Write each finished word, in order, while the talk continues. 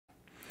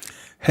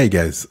Hey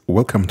guys,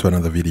 welcome to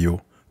another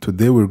video.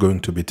 Today we're going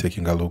to be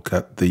taking a look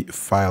at the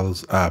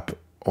Files app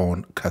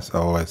on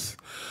CasaOS.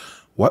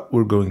 What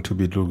we're going to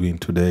be doing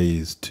today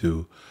is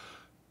to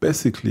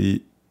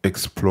basically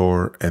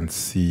explore and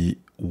see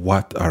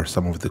what are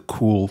some of the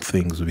cool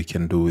things we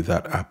can do with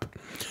that app.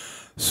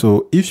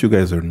 So if you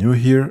guys are new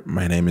here,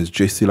 my name is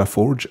JC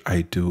Laforge.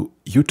 I do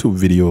YouTube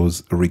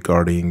videos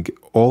regarding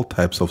all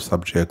types of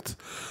subjects,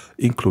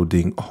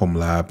 including home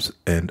labs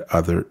and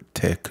other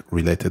tech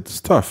related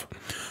stuff.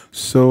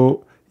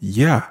 So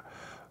yeah,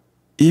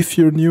 if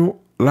you're new,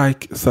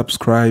 like,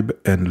 subscribe,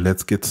 and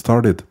let's get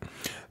started.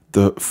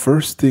 The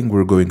first thing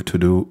we're going to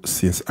do,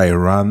 since I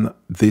run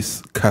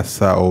this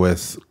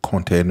CasaOS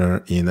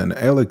container in an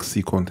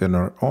LXC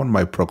container on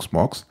my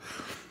Proxmox,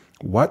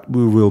 what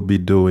we will be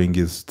doing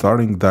is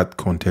starting that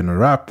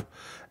container up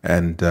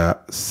and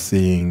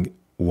seeing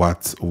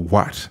what's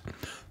what.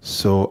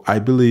 So I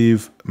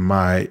believe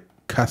my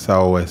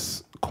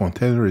CasaOS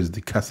container is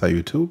the Casa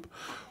YouTube.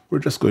 We're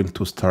just going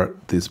to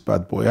start this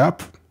bad boy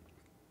up.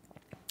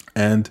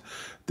 And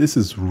this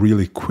is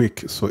really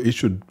quick, so it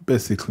should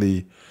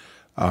basically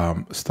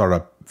start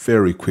up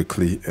very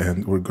quickly.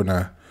 And we're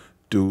gonna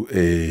do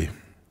a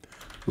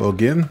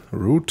login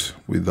root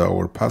with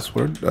our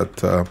password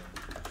that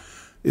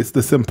it's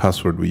the same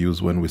password we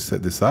use when we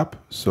set this up.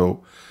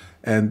 So,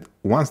 and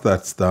once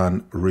that's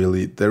done,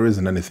 really, there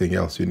isn't anything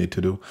else you need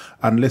to do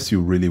unless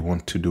you really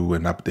want to do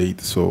an update.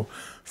 So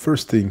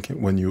first thing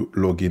when you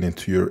log in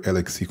into your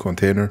LXC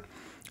container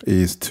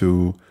is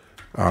to,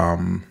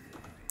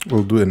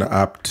 we'll do an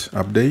apt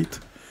update,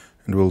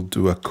 and we'll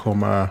do a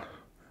comma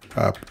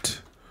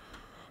apt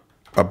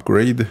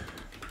upgrade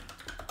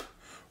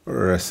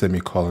or a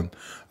semicolon.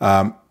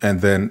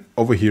 And then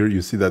over here,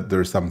 you see that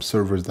there's some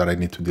servers that I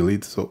need to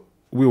delete. So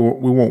we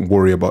won't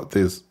worry about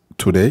this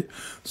today.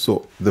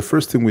 So the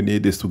first thing we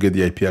need is to get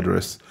the IP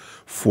address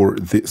for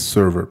this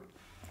server.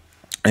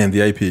 And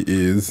the IP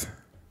is,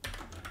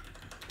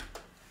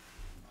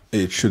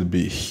 it should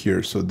be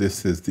here. So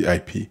this is the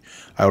IP.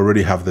 I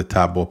already have the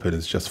tab open.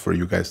 It's just for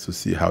you guys to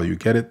see how you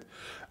get it.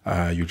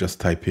 You just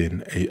type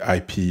in a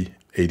IP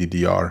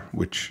ADDR,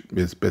 which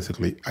is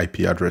basically IP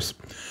address.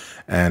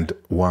 And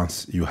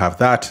once you have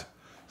that,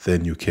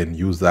 then you can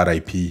use that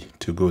IP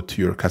to go to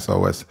your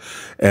CasaOS.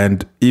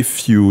 And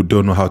if you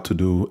don't know how to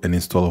do an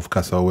install of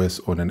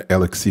CasaOS on an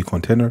LXC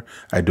container,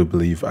 I do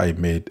believe I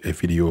made a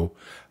video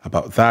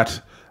about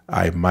that.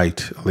 I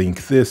might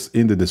link this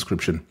in the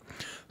description.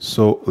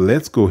 So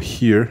let's go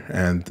here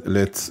and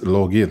let's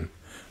log in.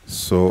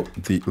 So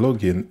the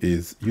login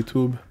is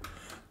YouTube,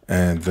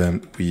 and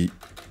then we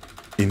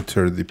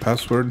enter the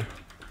password.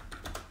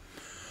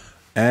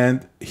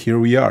 And here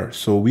we are.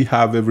 So we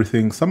have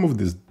everything. Some of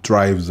these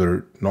drives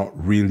are not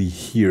really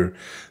here.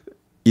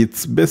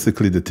 It's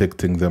basically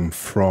detecting them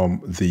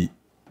from the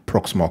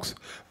Proxmox,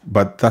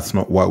 but that's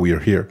not why we are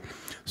here.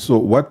 So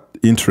what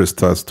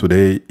interests us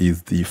today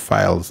is the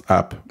Files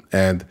app.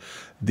 And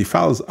the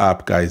Files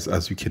app, guys,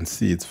 as you can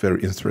see, it's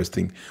very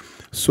interesting.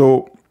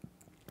 So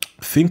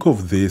think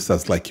of this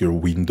as like your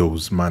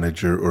Windows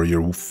manager or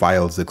your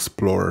Files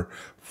Explorer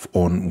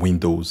on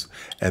Windows,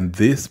 and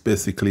this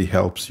basically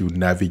helps you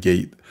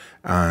navigate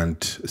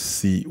and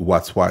see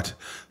what's what.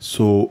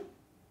 So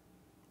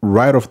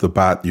right off the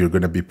bat, you're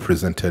going to be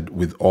presented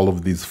with all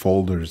of these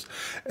folders,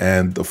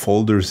 and the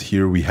folders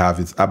here we have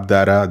is app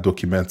data,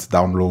 documents,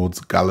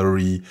 downloads,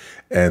 gallery,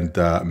 and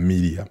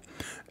media.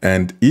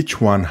 And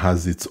each one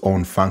has its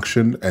own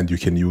function, and you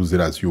can use it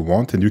as you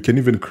want. And you can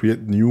even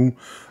create new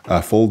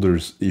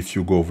folders if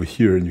you go over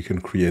here, and you can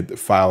create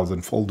files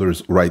and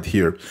folders right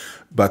here.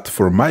 But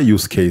for my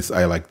use case,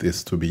 I like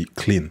this to be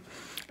clean.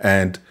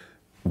 And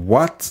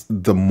what's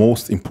the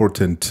most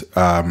important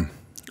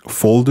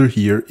folder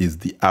here is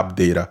the app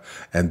data.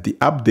 And the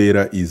app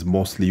data is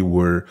mostly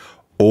where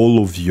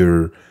all of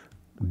your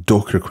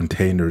Docker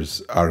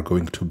containers are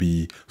going to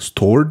be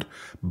stored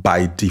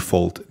by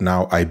default.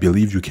 Now, I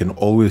believe you can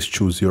always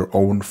choose your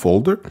own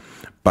folder,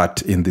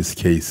 but in this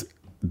case,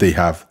 they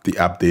have the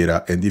app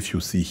data. And if you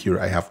see here,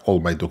 I have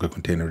all my Docker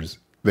containers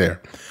there.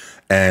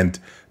 And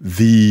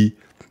the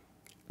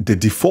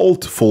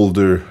default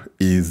folder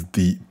is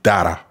the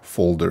data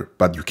folder,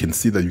 but you can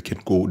see that you can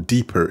go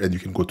deeper and you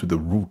can go to the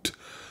root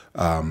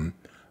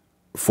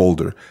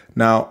folder.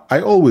 Now,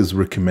 I always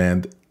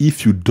recommend,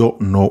 if you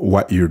don't know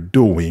what you're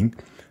doing,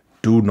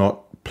 do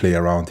not play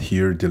around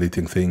here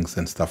deleting things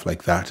and stuff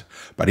like that.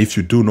 But if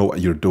you do know what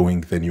you're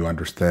doing, then you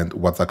understand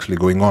what's actually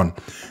going on.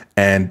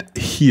 And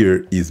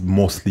here is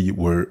mostly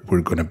where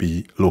we're going to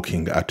be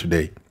looking at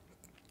today.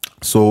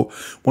 So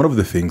one of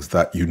the things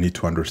that you need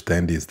to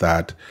understand is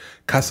that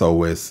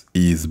CasaOS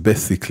is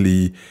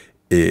basically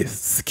a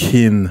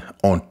skin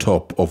on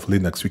top of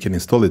Linux. You can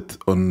install it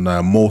on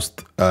most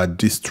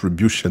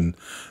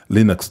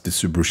Linux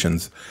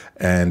distributions.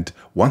 And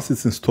once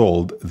it's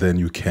installed, then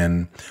you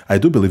can, I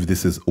do believe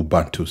this is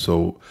Ubuntu.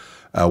 So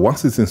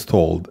once it's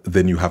installed,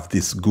 then you have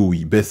this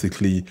GUI.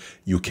 Basically,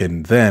 you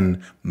can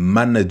then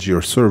manage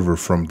your server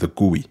from the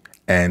GUI.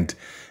 And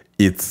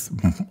it's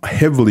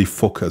heavily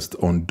focused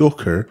on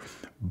Docker,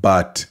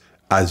 but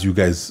as you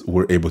guys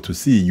were able to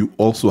see, you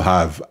also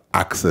have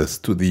access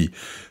to the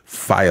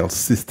file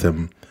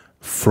system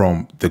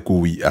from the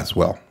GUI as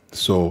well.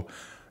 So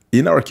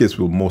in our case,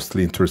 we're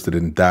mostly interested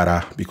in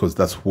data because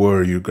that's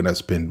where you're going to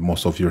spend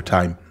most of your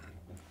time.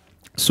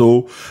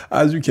 So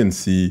as you can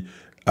see,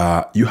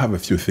 you have a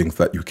few things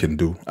that you can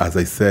do. As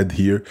I said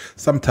here,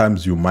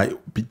 sometimes you might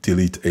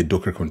delete a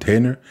Docker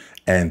container,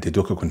 and the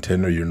Docker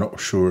container, you're not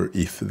sure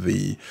if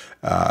the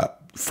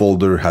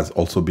folder has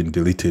also been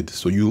deleted.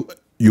 So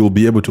you'll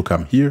be able to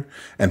come here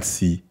and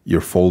see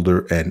your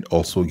folder and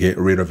also get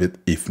rid of it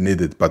if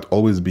needed. But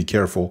always be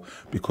careful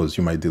because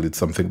you might delete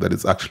something that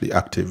is actually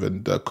active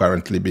and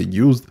currently being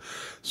used.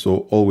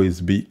 So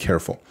always be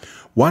careful.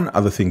 One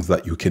other thing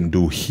that you can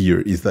do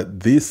here is that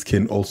this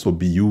can also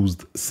be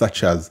used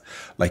such as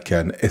like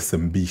an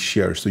SMB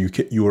share. So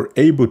you are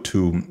able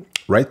to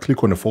right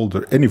click on a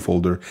folder, any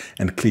folder,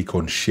 and click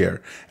on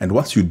share. And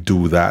once you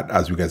do that,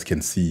 as you guys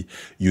can see,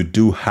 you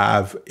do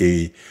have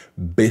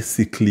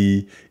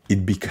basically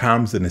it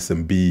becomes an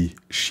SMB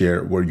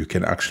share where you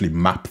can actually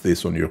map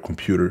this on your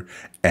computer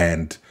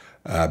and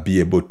be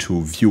able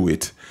to view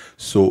it.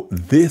 So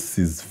this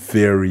is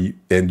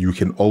and you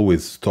can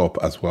always stop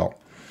as well.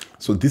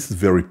 So this is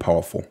very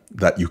powerful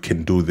that you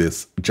can do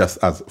this just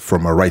as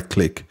from a right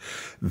click.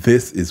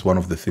 This is one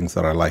of the things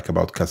that I like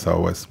about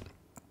CasaOS.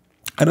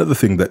 Another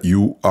thing that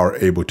you are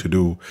able to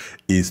do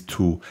is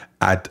to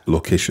add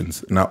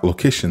locations. Now,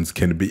 locations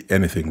can be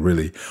anything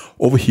really.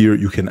 Over here,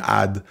 you can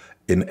add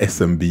an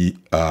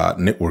SMB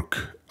network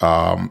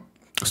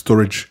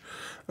storage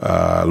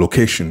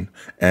location.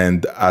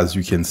 And as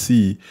you can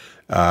see,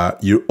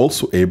 you're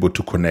also able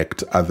to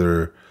connect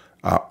other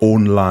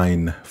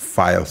online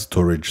file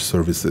storage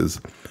services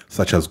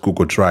such as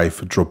Google Drive,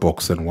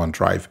 Dropbox, and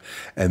OneDrive.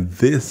 And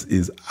this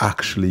is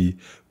actually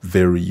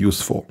very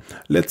useful.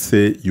 Let's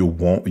say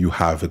you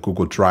have a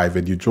Google Drive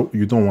and you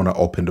don't want to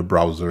open the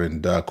browser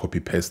and copy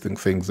pasting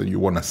things, and you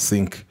want to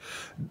sync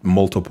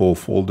multiple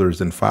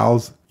folders and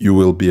files. You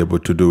will be able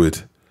to do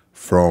it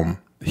from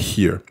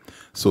here.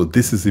 So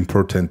this is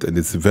important and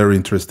it's very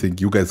interesting.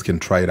 You guys can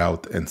try it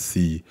out and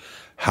see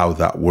how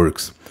that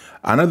works.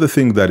 Another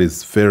thing that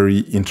is very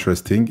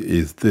interesting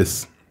is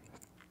this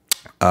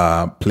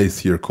place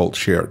here called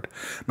shared.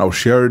 Now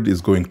shared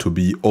is going to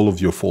be all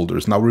of your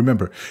folders. Now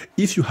remember,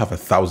 if you have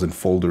 1,000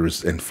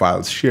 folders and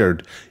files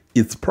shared,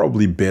 it's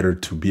probably better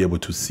to be able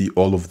to see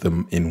all of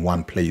them in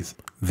one place.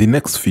 The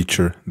next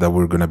feature that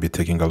we're going to be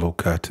taking a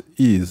look at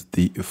is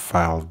the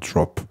file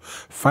drop.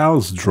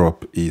 Files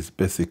drop is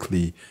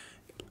basically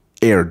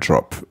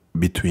airdrop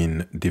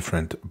between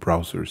different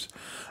browsers.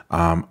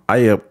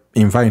 I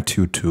invite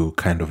you to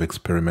kind of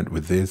experiment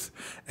with this.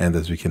 And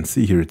as we can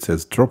see here, it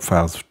says drop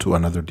files to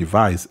another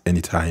device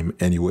anytime,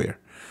 anywhere.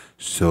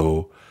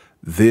 So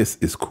this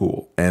is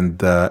cool.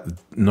 And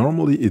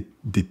normally it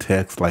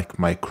detects like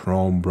my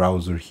Chrome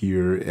browser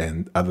here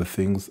and other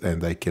things,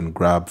 and I can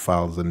grab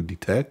files and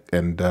detect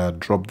and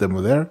drop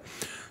them there.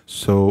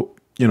 So,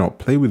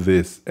 play with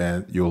this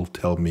and you'll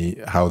tell me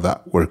how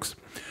that works.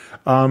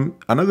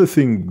 Another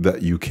thing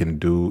that you can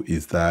do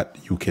is that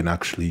you can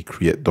actually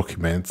create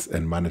documents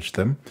and manage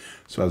them.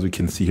 So as we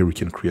can see here, we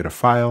can create a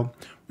file.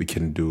 We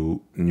can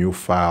do new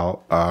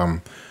file,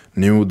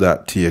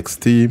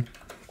 new.txt,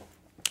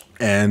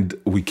 and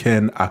we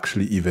can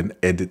actually even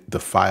edit the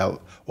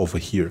file over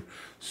here.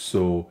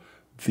 So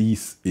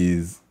this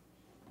is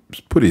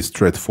pretty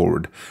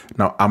straightforward.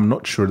 Now, I'm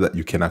not sure that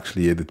you can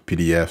actually edit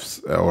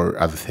PDFs or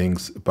other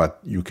things, but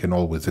you can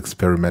always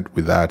experiment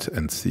with that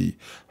and see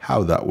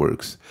how that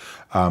works.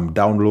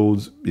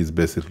 Downloads is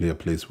basically a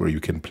place where you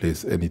can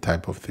place any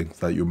type of things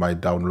that you might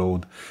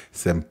download.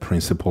 Same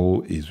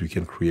principle is we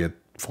can create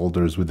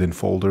folders within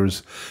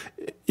folders.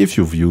 If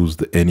you've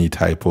used any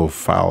type of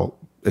file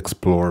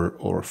explorer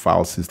or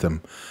file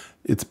system,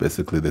 it's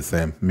basically the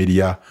same.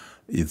 Media,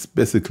 it's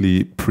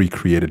basically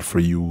pre-created for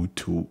you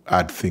to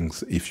add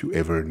things if you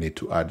ever need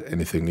to add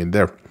anything in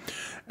there.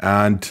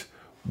 And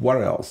what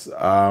else?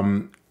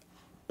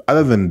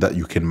 Other than that,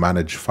 you can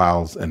manage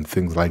files and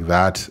things like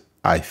that.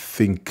 I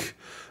think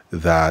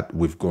that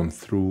we've gone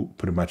through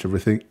pretty much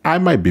everything. I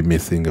might be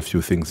missing a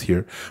few things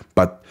here,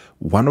 but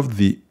one of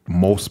the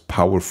most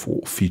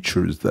powerful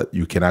features that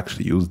you can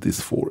actually use this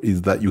for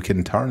is that you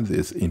can turn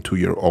this into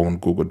your own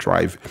Google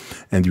Drive,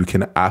 and you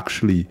can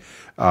actually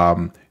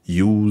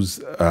use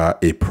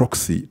a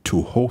proxy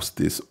to host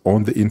this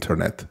on the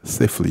internet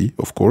safely,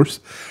 of course,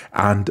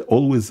 and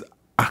always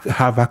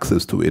have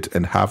access to it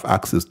and have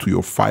access to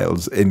your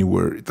files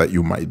anywhere that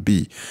you might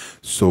be.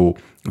 So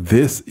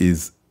this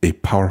is a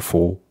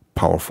powerful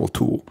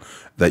tool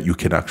that you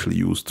can actually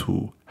use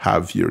to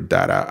have your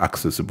data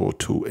accessible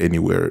to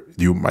anywhere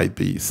you might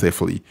be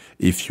safely.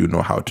 If you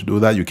know how to do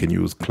that, you can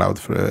use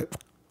Cloudflare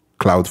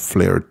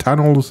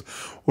tunnels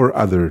or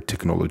other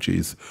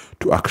technologies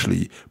to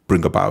actually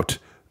bring about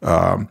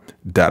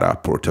data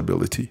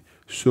portability.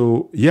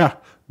 So yeah,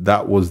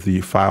 that was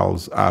the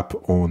Files app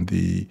on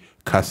the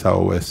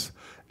CasaOS,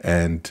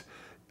 and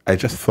I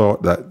just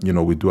thought that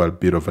we do a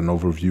bit of an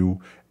overview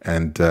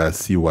and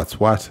see what's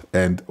what,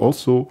 and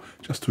also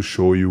just to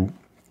show you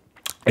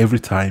every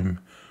time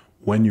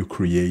when you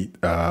create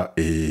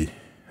a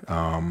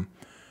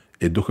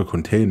Docker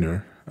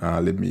container,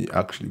 let me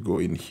actually go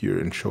in here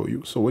and show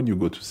you. So when you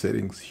go to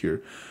settings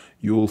here,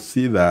 you will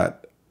see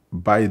that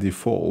by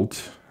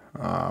default,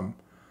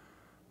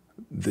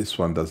 this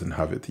one doesn't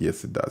have it.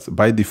 Yes, it does.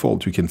 By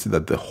default, you can see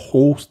that the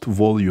host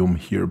volume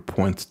here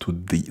points to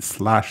the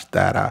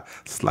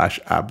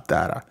 /data/app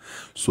data.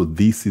 So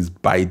this is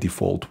by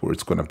default where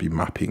it's going to be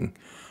mapping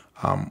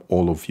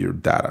all of your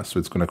data. So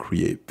it's going to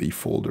create the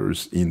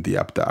folders in the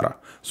app data.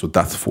 So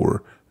that's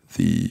for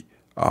the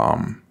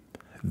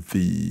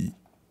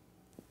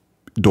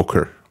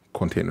Docker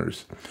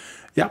containers.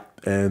 Yeah,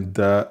 and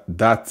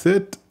that's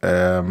it.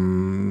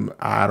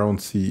 I don't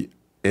see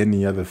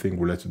any other thing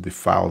related to the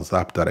Files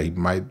app that I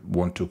might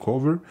want to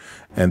cover.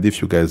 And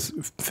if you guys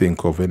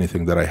think of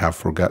anything that I have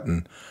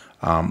forgotten,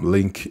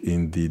 link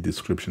in the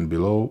description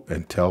below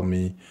and tell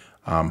me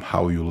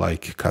how you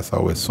like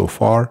CasaOS so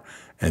far,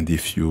 and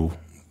if you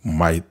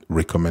might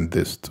recommend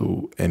this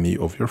to any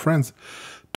of your friends.